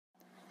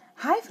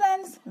Hi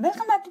friends,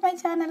 welcome back to my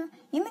channel.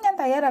 ഇന്ന് ഞാൻ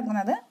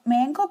തയ്യാറാക്കുന്നത്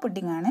മാംഗോ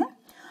പുഡിംഗ് ആണ്.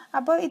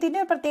 അപ്പോൾ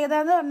ഇതിൻ്റെ പ്രത്യേകത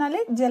എന്ന് പറഞ്ഞാൽ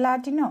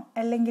ജലാറ്റിനോ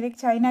അല്ലെങ്കിൽ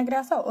ചൈന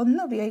ഗ്രാസോ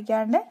ഒന്നും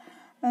ഉപയോഗിക്കാണ്ട്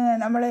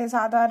നമ്മൾ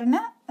സാധാരണ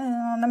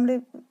നമ്മൾ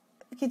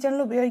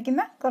കിച്ചണിൽ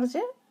ഉപയോഗിക്കുന്ന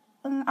കുറച്ച്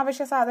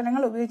അവശ്യ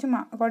സാധനങ്ങൾ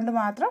കൊണ്ട്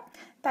മാത്രം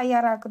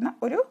തയ്യാറാക്കുന്ന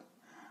ഒരു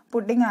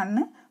പുഡിംഗ്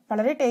ആണ്.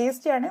 വളരെ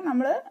ടേസ്റ്റിയാണ്.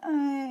 നമ്മൾ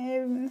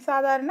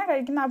സാധാരണ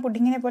കഴിക്കുന്ന ആ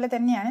പുഡിങ്ങിനെ പോലെ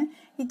തന്നെയാണ്.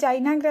 ഈ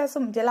ചൈന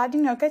ഗ്രാസും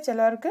ജലാറ്റിനും ഒക്കെ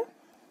ചിലർക്ക്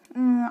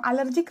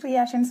അലർജിക്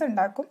റിയാക്ഷൻസ്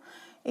ഉണ്ടാക്കും.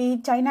 ഈ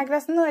ചൈന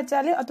ഗ്രാസ് എന്ന്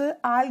വെച്ചാൽ അത്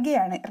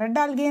ആൽഗയാണ്, റെഡ്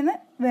ആൽഗയെന്ന്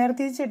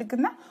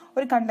വേർതിരിച്ചെടുക്കുന്ന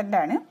ഒരു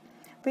കണ്ടന്റാണ്.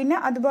 പിന്നെ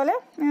അതുപോലെ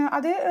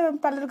അത്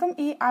പലർക്കും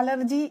ഈ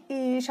അലർജി, ഈ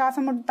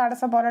ശ്വാസം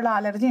തടസ്സം പോലുള്ള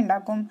അലർജി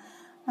ഉണ്ടാക്കും.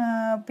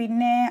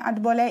 പിന്നെ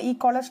അതുപോലെ ഈ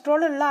കൊളസ്ട്രോൾ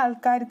ഉള്ള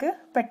ആൾക്കാർക്ക്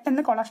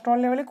പെട്ടെന്ന് കൊളസ്ട്രോൾ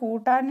ലെവൽ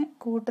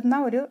കൂട്ടുന്ന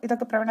ഒരു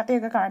ഇതൊക്കെ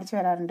പ്രവണതയൊക്കെ കാണിച്ചു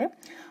വരാറുണ്ട്.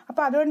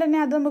 അപ്പോൾ അതുകൊണ്ട്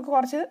തന്നെ അത് നമുക്ക്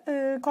കുറച്ച്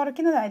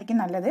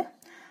കുറയ്ക്കുന്നതായിരിക്കും നല്ലത്.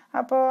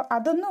 അപ്പോൾ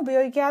അതൊന്നും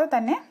ഉപയോഗിക്കാതെ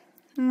തന്നെ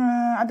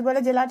അതുപോലെ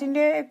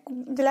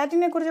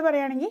ജലാറ്റിനെ കുറിച്ച്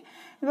പറയുകയാണെങ്കിൽ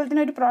ഇതുപോലെ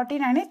തന്നെ ഒരു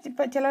പ്രോട്ടീനാണ്.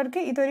 ഇപ്പം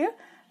ചിലർക്ക് ഇതൊരു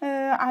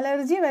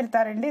അലർജി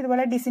വരുത്താറുണ്ട്.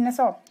 ഇതുപോലെ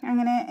ഡിസിനസോ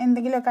അങ്ങനെ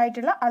എന്തെങ്കിലുമൊക്കെ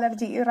ആയിട്ടുള്ള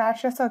അലർജി,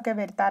 റാഷസോ ഒക്കെ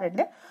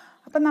വരുത്താറുണ്ട്.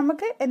 അപ്പം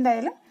നമുക്ക്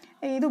എന്തായാലും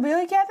ഇത്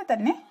ഉപയോഗിക്കാതെ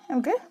തന്നെ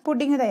നമുക്ക്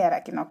പുഡിങ്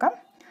തയ്യാറാക്കി നോക്കാം.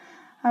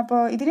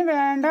 അപ്പോൾ ഇതിന്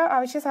വേണ്ട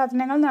അവശ്യ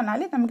സാധനങ്ങൾ എന്ന്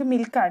പറഞ്ഞാൽ നമുക്ക്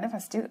മിൽക്കാണ്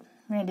ഫസ്റ്റ്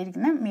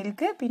വേണ്ടിയിരിക്കുന്നത്.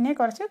 മിൽക്ക്, പിന്നെ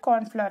കുറച്ച്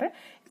കോൺഫ്ലവർ.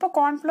 ഇപ്പോൾ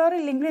കോൺഫ്ലവർ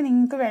ഇല്ലെങ്കിൽ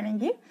നിങ്ങൾക്ക്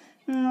വേണമെങ്കിൽ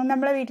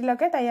നമ്മളെ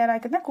വീട്ടിലൊക്കെ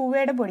തയ്യാറാക്കുന്ന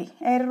കൂവയുടെ പൊടി,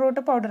 എയർ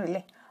റൂട്ട് പൗഡർ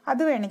ഇല്ലേ,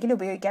 അത് വേണമെങ്കിൽ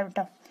ഉപയോഗിക്കാം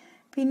കേട്ടോ.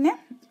 പിന്നെ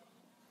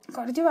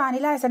കുറച്ച്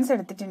വാനില എസൻസ്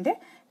എടുത്തിട്ടുണ്ട്.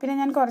 പിന്നെ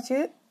ഞാൻ കുറച്ച്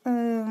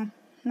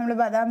നമ്മൾ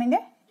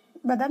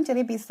ബദാം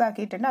ചെറിയ പീസസ്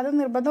ആക്കിയിട്ടുണ്ട്. അത്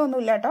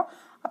നിർബന്ധമൊന്നുമില്ല കേട്ടോ.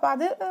 അപ്പോൾ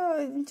അത്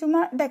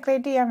ചുമ്മാ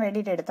ഡെക്കറേറ്റ് ചെയ്യാൻ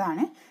വേണ്ടിയിട്ട്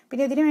എടുത്തതാണ്.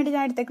 പിന്നെ ഇതിന് വേണ്ടി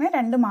ഞാൻ എടുത്തേക്കുന്നത്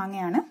 2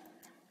 മാങ്ങയാണ്.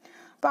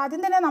 അപ്പോൾ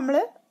ആദ്യം തന്നെ നമ്മൾ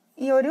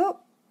ഈ ഒരു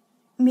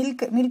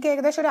മിൽക്ക്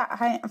ഏകദേശം ഒരു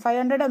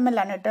 500 ml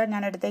ആണ് കേട്ടോ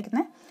ഞാൻ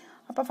എടുത്തേക്കുന്നത്.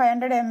 അപ്പോൾ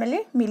 500 ml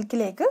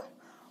മിൽക്കിലേക്ക്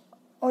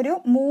ഒരു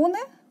 3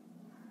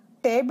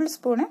 ടേബിൾ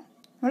സ്പൂണ്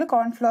നമ്മൾ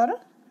കോൺഫ്ലോർ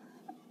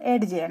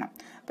ആഡ് ചെയ്യണം.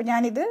 അപ്പോൾ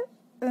ഞാനിത്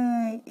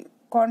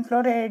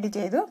കോൺഫ്ലോർ ആഡ്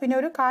ചെയ്തു. പിന്നെ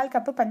ഒരു 1/4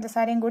 കപ്പ്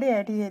പഞ്ചസാരയും കൂടി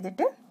ആഡ്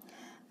ചെയ്തിട്ട്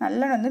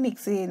നല്ലോണം ഒന്ന്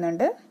മിക്സ്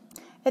ചെയ്യുന്നുണ്ട്.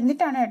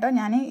 എന്നിട്ടാണ് കേട്ടോ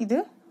ഞാൻ ഇത്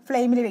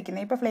ഫ്ലെയിമിൽ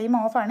വെക്കുന്നത്. ഇപ്പോൾ ഫ്ലെയിം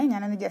ഓഫാണ്.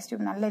 ഞാനൊന്ന്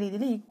ജസ്റ്റ് നല്ല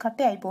രീതിയിൽ ഈ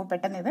കട്ടയായി പോകും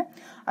പെട്ടെന്ന് ഇത്.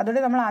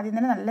 അതുകൊണ്ട് നമ്മൾ ആദ്യം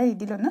തന്നെ നല്ല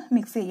രീതിയിലൊന്ന്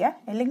മിക്സ് ചെയ്യുക.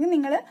 അല്ലെങ്കിൽ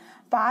നിങ്ങൾ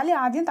പാല്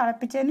ആദ്യം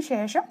തിളപ്പിച്ചതിന്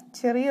ശേഷം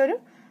ചെറിയൊരു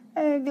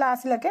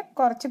ഗ്ലാസ്സിലൊക്കെ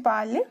കുറച്ച്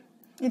പാലിൽ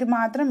ഇത്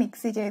മാത്രം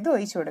മിക്സ് ചെയ്ത്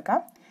ഒഴിച്ചു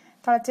കൊടുക്കാം.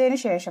 തിളച്ചതിന്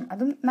ശേഷം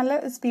അതും നല്ല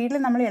സ്പീഡിൽ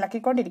നമ്മൾ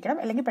ഇളക്കിക്കൊണ്ടിരിക്കണം,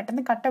 അല്ലെങ്കിൽ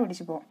പെട്ടെന്ന് കട്ട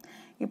പിടിച്ചു പോകും.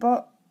 ഇപ്പോൾ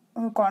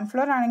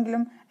കോൺഫ്ലോർ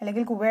ആണെങ്കിലും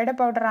അല്ലെങ്കിൽ കുവയുടെ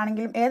പൗഡർ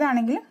ആണെങ്കിലും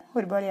ഏതാണെങ്കിലും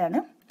ഒരുപോലെയാണ്.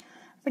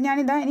 അപ്പം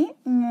ഞാനിതാ ഇനി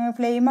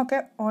ഫ്ലെയിമൊക്കെ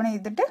ഓൺ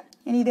ചെയ്തിട്ട്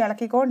ഇനി ഇത്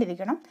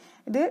ഇളക്കിക്കൊണ്ടിരിക്കണം.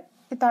 ഇത്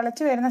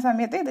തിളച്ച് വരുന്ന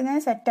സമയത്ത്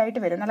ഇതിങ്ങനെ സെറ്റായിട്ട്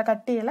വരും. നല്ല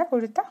കട്ടിയുള്ള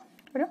കൊഴുത്ത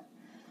ഒരു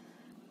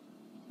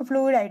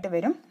ഫ്ലൂയിഡായിട്ട്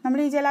വരും. നമ്മൾ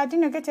ഈ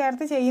ജലാറ്റിനൊക്കെ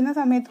ചേർത്ത് ചെയ്യുന്ന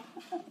സമയത്തും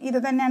ഇത്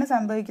തന്നെയാണ്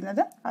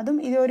സംഭവിക്കുന്നത്. അതും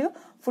ഇതൊരു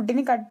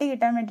ഫുഡിന് കട്ടി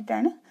കിട്ടാൻ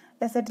വേണ്ടിയിട്ടാണ്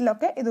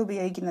ഡെസേർട്ടിലൊക്കെ ഇത്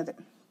ഉപയോഗിക്കുന്നത്.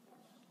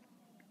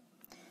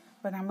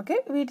 അപ്പോൾ നമുക്ക്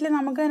വീട്ടിൽ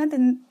നമുക്ക് തന്നെ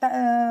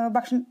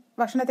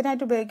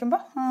ഭക്ഷണത്തിനായിട്ട്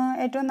ഉപയോഗിക്കുമ്പോൾ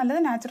ഏറ്റവും നല്ലത്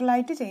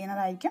നാച്ചുറലായിട്ട്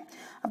ചെയ്യുന്നതായിരിക്കും.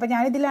 അപ്പോൾ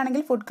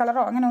ഞാനിതിലാണെങ്കിൽ ഫുഡ്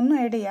കളറോ അങ്ങനെ ഒന്നും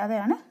ആഡ്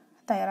ചെയ്യാതെയാണ്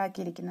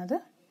തയ്യാറാക്കിയിരിക്കുന്നത്.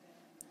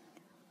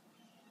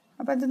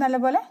 അപ്പോൾ ഇത്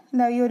നല്ലപോലെ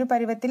ഈ ഒരു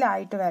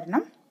പരുവത്തിലായിട്ട്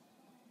വരണം.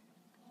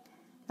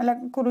 നല്ല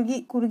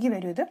കുറുകി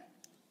വരും ഇത്.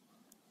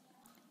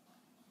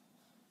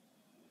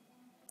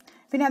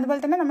 പിന്നെ അതുപോലെ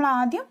തന്നെ നമ്മൾ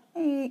ആദ്യം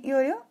ഈ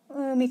ഒരു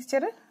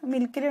മിക്സ്ചർ,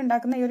 മിൽക്കിൽ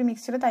ഉണ്ടാക്കുന്ന ഈ ഒരു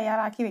മിക്സ്ചർ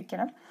തയ്യാറാക്കി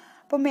വെക്കണം.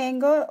 അപ്പോൾ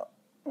മാംഗോ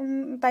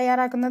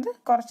തയ്യാറാക്കുന്നത്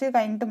കുറച്ച്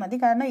കഴിഞ്ഞിട്ട് മതി.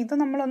 കാരണം ഇത്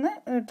നമ്മളൊന്ന്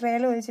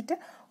ട്രേയിൽ ഒഴിച്ചിട്ട്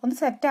ഒന്ന്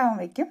സെറ്റാകാൻ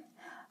വെക്കും.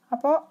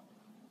 അപ്പോൾ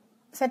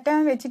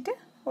സെറ്റാകാൻ വെച്ചിട്ട്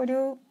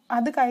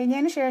അത്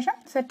കഴിഞ്ഞതിന് ശേഷം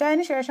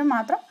സെറ്റായതിന് ശേഷം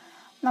മാത്രം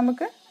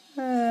നമുക്ക്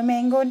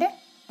മാംഗോൻ്റെ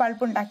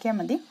പൾപ്പ് ഉണ്ടാക്കിയാൽ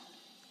മതി.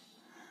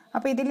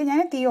 അപ്പോൾ ഇതിൽ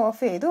ഞാൻ തീ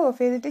ഓഫ്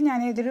ചെയ്തിട്ട് ഞാൻ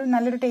ഇതൊരു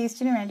നല്ലൊരു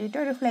ടേസ്റ്റിന് വേണ്ടിയിട്ട്,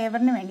 ഒരു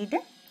ഫ്ലേവറിന്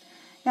വേണ്ടിയിട്ട്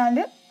ഞാൻ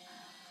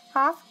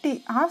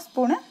ഹാഫ്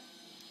സ്പൂണ്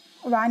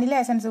വാനില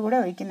എസൻസ് കൂടെ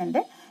ഒഴിക്കുന്നുണ്ട്.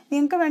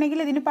 നിങ്ങൾക്ക്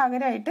വേണമെങ്കിൽ ഇതിന്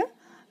പകരമായിട്ട്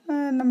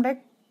നമ്മുടെ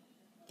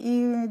ഈ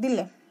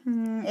ഇതില്ലേ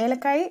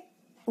ഏലക്കായ്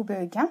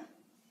ഉപയോഗിക്കാം,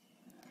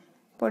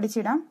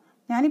 പൊടിച്ചിടാം.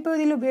 ഞാനിപ്പോൾ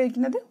ഇതിൽ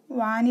ഉപയോഗിക്കുന്നത്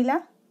വാനില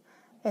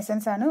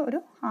എസൻസ് ആണ്, ഒരു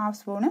ഹാഫ്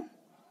സ്പൂണ്.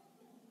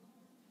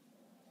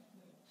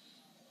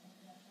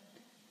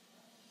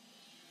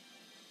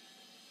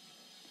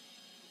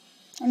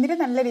 എന്നിട്ട്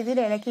നല്ല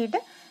രീതിയിൽ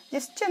ഇളക്കിയിട്ട്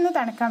ജസ്റ്റ് ഒന്ന്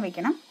തണുക്കാൻ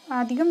വെക്കണം.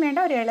 അധികം വേണ്ട,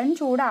 ഒരു ഇളം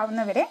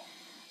ചൂടാവുന്നവരെ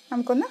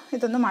നമുക്കൊന്ന്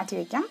ഇതൊന്ന് മാറ്റി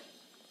വയ്ക്കാം.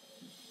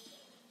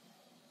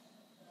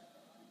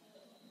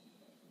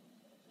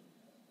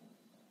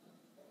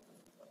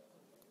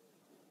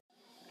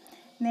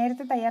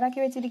 നേരത്തെ തയ്യാറാക്കി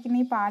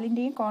വെച്ചിരിക്കുന്ന ഈ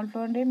പാലിൻ്റെയും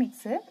കോൺഫ്ലോറിൻ്റെയും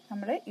മിക്സ്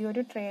നമ്മൾ ഈ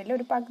ഒരു ട്രേയിൽ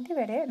ഒരു പകുതി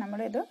വരെ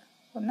നമ്മളിത്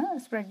ഒന്ന്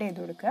സ്പ്രെഡ് ചെയ്ത്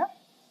കൊടുക്കുക.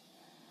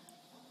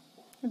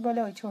 ഇതുപോലെ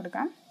ഒഴിച്ചു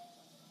കൊടുക്കാം.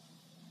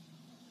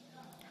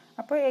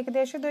 അപ്പോൾ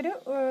ഏകദേശം ഇതൊരു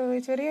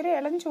ചെറിയൊരു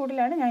ഇളം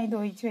ചൂടിലാണ് ഞാൻ ഇത്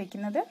ഒഴിച്ച്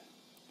വയ്ക്കുന്നത്.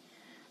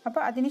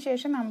 അപ്പോൾ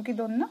അതിനുശേഷം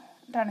നമുക്കിതൊന്ന്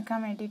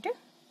തണുക്കാൻ വേണ്ടിയിട്ട്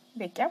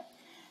വെക്കാം.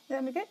 ഇത്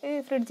നമുക്ക്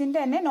ഫ്രിഡ്ജിൻ്റെ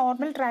തന്നെ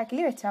നോർമൽ ട്രാക്കിൽ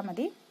വെച്ചാൽ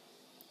മതി.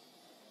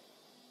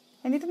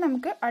 എന്നിട്ട്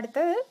നമുക്ക്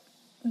അടുത്തത്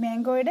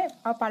മാംഗോയുടെ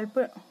ആ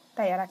പൾപ്പ്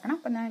തയ്യാറാക്കണം.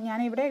 അപ്പം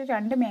ഞാനിവിടെ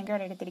 2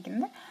 മാംഗോയാണ്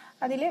എടുത്തിരിക്കുന്നത്.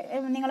 അതിൽ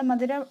നിങ്ങൾ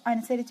മധുരം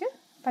അനുസരിച്ച്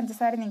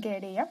പഞ്ചസാര നിങ്ങൾക്ക്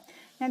ആഡ് ചെയ്യാം.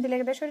 ഞാൻ ഇതിൽ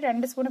ഏകദേശം ഒരു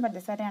 2 സ്പൂൺ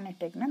പഞ്ചസാരയാണ്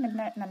ഇട്ടേക്കുന്നത്.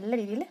 നല്ല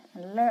രീതിയിൽ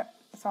നല്ല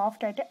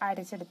സോഫ്റ്റായിട്ട്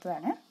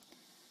അരച്ചെടുത്തതാണ്.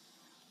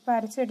 അപ്പോൾ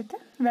അരച്ചെടുത്ത്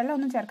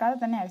വെള്ളമൊന്നും ചേർക്കാതെ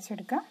തന്നെ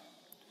അരച്ചെടുക്കാം.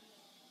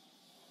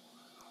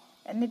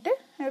 എന്നിട്ട്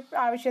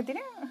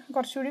ആവശ്യത്തിന്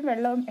കുറച്ചുകൂടി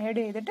വെള്ളവും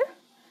ആഡ് ചെയ്തിട്ട്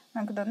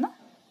നമുക്കിതൊന്ന്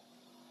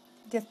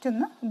ജസ്റ്റ്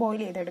ഒന്ന്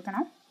ബോയിൽ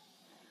ചെയ്തെടുക്കണം.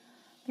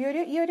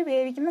 ഈ ഒരു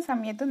വേവിക്കുന്ന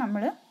സമയത്ത്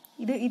നമ്മൾ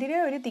ഇതിലെ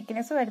ഒരു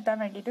തിക്നെസ് വരുത്താൻ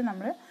വേണ്ടിയിട്ട്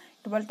നമ്മൾ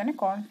ഇതുപോലെ തന്നെ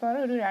കോൺഫ്ലവർ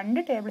ഒരു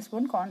 2 ടേബിൾ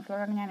സ്പൂൺ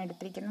കോൺഫ്ലവറാണ് ഞാൻ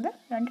എടുത്തിരിക്കുന്നത്.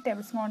 2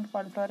 ടേബിൾ സ്പൂൺ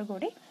കോൺഫ്ലവർ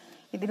കൂടി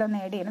ഇതിലൊന്ന്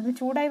ആഡ് ചെയ്യണം. ഇത്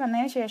ചൂടായി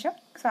വന്നതിന് ശേഷം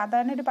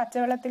സാധാരണ ഒരു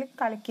പച്ചവെള്ളത്തിൽ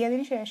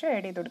കലക്കിയതിന് ശേഷം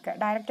ആഡ് ചെയ്ത് കൊടുക്കുക.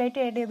 ഡയറക്റ്റായിട്ട്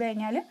ആഡ് ചെയ്ത്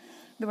കഴിഞ്ഞാൽ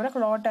ഇതുപോലെ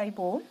ക്ലോട്ടായി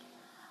പോവും.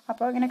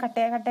 അപ്പോൾ ഇങ്ങനെ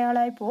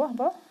കട്ടകളായി പോവും.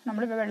 അപ്പോൾ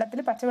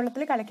നമ്മൾ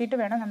പച്ചവെള്ളത്തിൽ കലക്കിയിട്ട്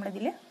വേണം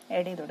നമ്മളിതിൽ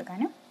ആഡ് ചെയ്ത്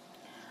കൊടുക്കാനും.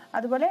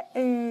 അതുപോലെ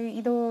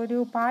ഇതൊരു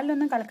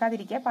പാലിലൊന്നും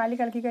കലക്കാതിരിക്കുക. പാലിൽ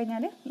കലക്കി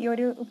കഴിഞ്ഞാൽ ഈ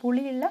ഒരു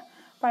പുളിയുള്ള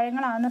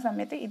പഴങ്ങളാകുന്ന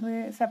സമയത്ത് ഇത്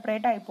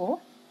സെപ്പറേറ്റ് ആയി പോവും.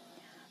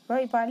 അപ്പോൾ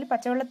ഈ പാലിൽ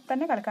പച്ചവെള്ളത്തിൽ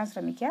തന്നെ കലക്കാൻ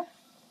ശ്രമിക്കുക.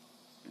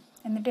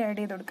 എന്നിട്ട് ആഡ്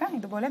ചെയ്ത് കൊടുക്കുക.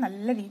 ഇതുപോലെ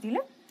നല്ല രീതിയിൽ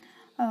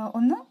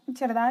ഒന്ന്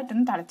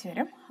ചെറുതായിട്ടൊന്ന് തിളച്ച്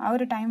വരും. ആ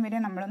ഒരു ടൈം വരെ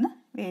നമ്മളൊന്ന്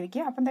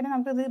വേവിക്കുക. അപ്പം തന്നെ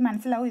നമുക്കിത്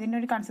മനസ്സിലാവും ഇതിൻ്റെ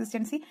ഒരു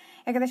കൺസിസ്റ്റൻസി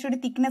ഏകദേശം ഒരു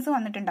തിക്നെസ്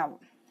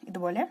വന്നിട്ടുണ്ടാവും.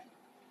 ഇതുപോലെ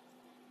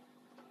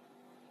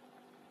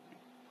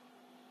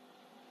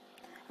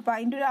അപ്പോൾ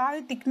അതിൻ്റെ ആ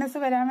ഒരു തിക്നെസ്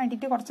വരാൻ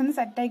വേണ്ടിയിട്ട് കുറച്ചൊന്ന്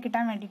സെറ്റായി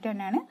കിട്ടാൻ വേണ്ടിയിട്ട്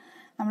തന്നെയാണ്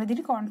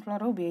നമ്മളിതിൽ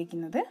കോൺഫ്ലവർ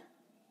ഉപയോഗിക്കുന്നത്.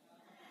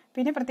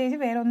 പിന്നെ പ്രത്യേകിച്ച്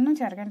വേറെ ഒന്നും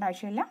ചേർക്കേണ്ട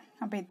ആവശ്യമില്ല.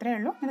 അപ്പോൾ ഇത്രയേ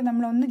ഉള്ളൂ. ഇത്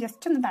നമ്മളൊന്ന്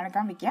ജസ്റ്റ് ഒന്ന്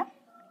തണുക്കാൻ വെക്കുക.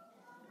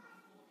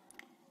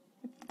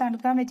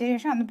 തണുക്കാൻ വെച്ച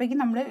ശേഷം അന്നപ്പോഴേക്കും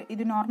നമ്മൾ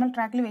ഇത് നോർമൽ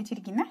ട്രാക്കിൽ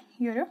വെച്ചിരിക്കുന്ന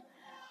ഈ ഒരു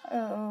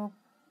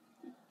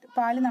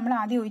പാല് നമ്മൾ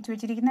ആദ്യം ഒഴിച്ച്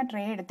വെച്ചിരിക്കുന്ന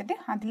ട്രേ എടുത്തിട്ട്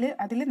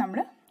അതിൽ നമ്മൾ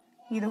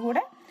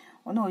ഇതുകൂടെ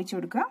ഒന്ന് ഒഴിച്ചു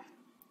കൊടുക്കുക.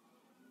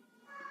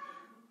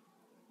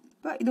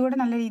 അപ്പോൾ ഇതുകൂടെ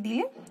നല്ല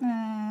രീതിയിൽ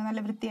നല്ല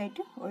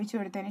വൃത്തിയായിട്ട് ഒഴിച്ചു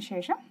കൊടുത്തതിന്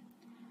ശേഷം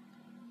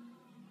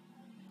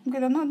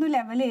നമുക്കിതൊന്ന്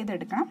ലെവൽ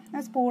ചെയ്തെടുക്കണം.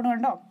 സ്പൂൺ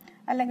കൊണ്ടോ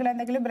അല്ലെങ്കിൽ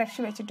എന്തെങ്കിലും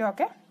ബ്രഷ് വെച്ചിട്ടോ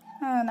ഒക്കെ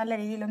നല്ല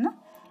രീതിയിലൊന്ന്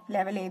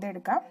ലെവൽ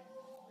ചെയ്തെടുക്കാം.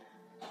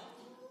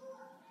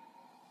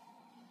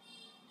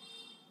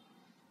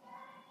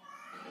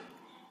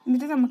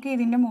 എന്നിട്ട് നമുക്ക്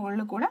ഇതിൻ്റെ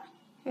മുകളിൽ കൂടെ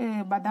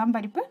ബദാം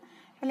പരിപ്പ്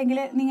അല്ലെങ്കിൽ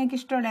നിങ്ങൾക്ക്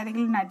ഇഷ്ടമുള്ള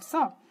ഏതെങ്കിലും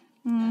നട്ട്സോ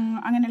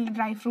അങ്ങനെയുള്ള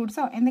ഡ്രൈ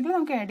ഫ്രൂട്ട്സോ എന്തെങ്കിലും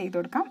നമുക്ക് ആഡ് ചെയ്ത്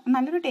കൊടുക്കാം.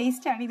 നല്ലൊരു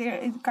ടേസ്റ്റാണ്. ഇത്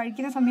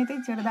കഴിക്കുന്ന സമയത്ത്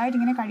ചെറുതായിട്ട്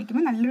ഇങ്ങനെ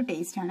കഴിക്കുമ്പോൾ നല്ലൊരു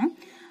ടേസ്റ്റാണ്.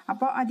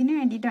 അപ്പോൾ അതിന്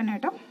വേണ്ടിയിട്ടാണ്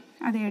കേട്ടോ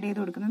അത് ആഡ് ചെയ്ത്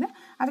കൊടുക്കുന്നത്.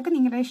 അതൊക്കെ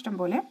നിങ്ങളുടെ ഇഷ്ടം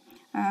പോലെ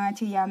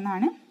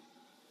ചെയ്യാവുന്നതാണ്.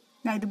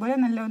 ഇതുപോലെ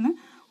നല്ല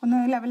ഒന്ന്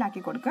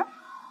ലെവലാക്കി കൊടുക്കുക.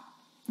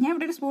 ഞാൻ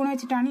ഇവിടെ ഒരു സ്പൂൺ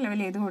വെച്ചിട്ടാണ്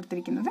ലെവൽ ചെയ്ത്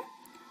കൊടുത്തിരിക്കുന്നത്.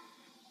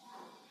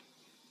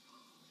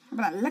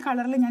 അപ്പോൾ നല്ല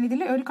കളറിൽ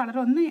ഞാനിതിൽ ഒരു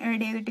കളറൊന്നും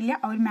ആഡ് ചെയ്തിട്ടില്ല.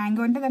 ഒരു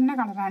മാംഗോൻ്റെ തന്നെ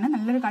കളറാണ്.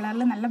 നല്ലൊരു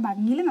കളറിൽ നല്ല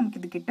ഭംഗിയിൽ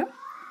നമുക്കിത് കിട്ടും.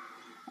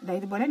 അതായത്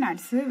ഇതുപോലെ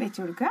നട്ട്സ് വെച്ച്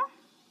കൊടുക്കുക.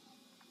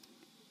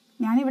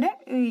 ഞാനിവിടെ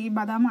ഈ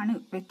ബദാമാണ്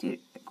വെച്ച്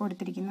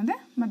കൊടുത്തിരിക്കുന്നത്.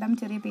 ബദാം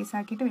ചെറിയ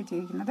പീസാക്കിയിട്ട്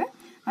വെച്ചിരിക്കുന്നത്.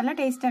 നല്ല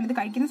ടേസ്റ്റാണ്. ഇത്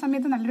കഴിക്കുന്ന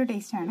സമയത്ത് നല്ലൊരു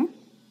ടേസ്റ്റാണ്.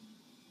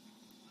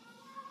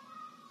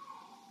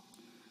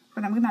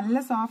 അപ്പോൾ നമുക്ക് നല്ല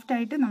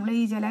സോഫ്റ്റായിട്ട് നമ്മൾ ഈ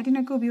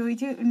ജെലാറ്റിനൊക്കെ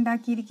ഉപയോഗിച്ച്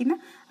ഉണ്ടാക്കിയിരിക്കുന്ന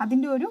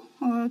അതിൻ്റെ ഒരു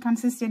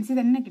കൺസിസ്റ്റൻസി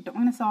തന്നെ കിട്ടും.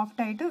 അങ്ങനെ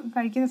സോഫ്റ്റായിട്ട്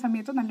കഴിക്കുന്ന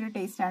സമയത്ത് നല്ലൊരു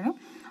ടേസ്റ്റാണ്.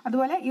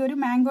 അതുപോലെ ഈ ഒരു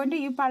മാംഗോൻ്റെ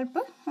ഈ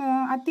പൾപ്പ്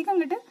അധികം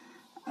ഇങ്ങോട്ട്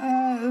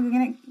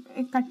ഇങ്ങനെ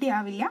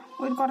കട്ടിയാവില്ല.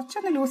 ഒരു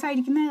കുറച്ചൊന്ന്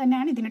ലൂസായിരിക്കുന്നത്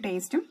തന്നെയാണ് ഇതിൻ്റെ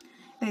ടേസ്റ്റും.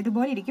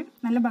 ഇതുപോലെ ഇരിക്കും.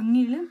 നല്ല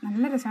ഭംഗിയിൽ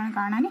നല്ല രസമാണ്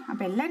കാണാൻ.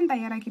 അപ്പോൾ എല്ലാവരും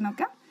തയ്യാറാക്കി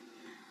നോക്കാം.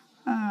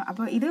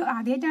 അപ്പോൾ ഇത്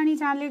ആദ്യമായിട്ടാണ് ഈ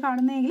ചാനൽ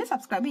കാണുന്നതെങ്കിൽ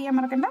സബ്സ്ക്രൈബ് ചെയ്യാൻ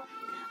മറക്കണ്ട.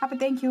 അപ്പോൾ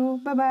താങ്ക് യു.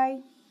 ബൈ.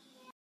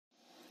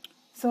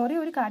 സോറി,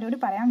 ഒരു കാര്യം കൂടി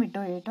പറയാൻ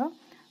വിട്ടുപോയി കേട്ടോ.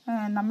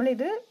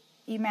 നമ്മളിത്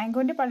ഈ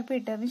മാംഗോൻ്റെ പൾപ്പ്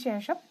ഇട്ടതിന്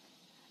ശേഷം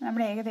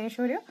നമ്മൾ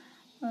ഏകദേശം ഒരു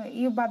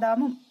ഈ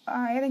ബദാമും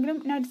ഏതെങ്കിലും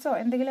നട്ട്സോ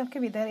എന്തെങ്കിലുമൊക്കെ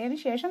വിതറിയതിന്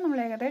ശേഷം നമ്മൾ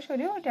ഏകദേശം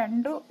ഒരു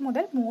 2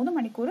 മുതൽ 3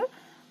 മണിക്കൂർ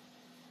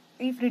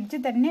ഈ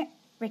ഫ്രിഡ്ജിൽ തന്നെ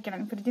വെക്കണം.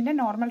 ഫ്രിഡ്ജിൻ്റെ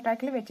നോർമൽ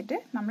ട്രാക്കിൽ വെച്ചിട്ട്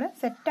നമ്മൾ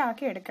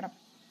സെറ്റാക്കി എടുക്കണം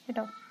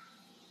കേട്ടോ.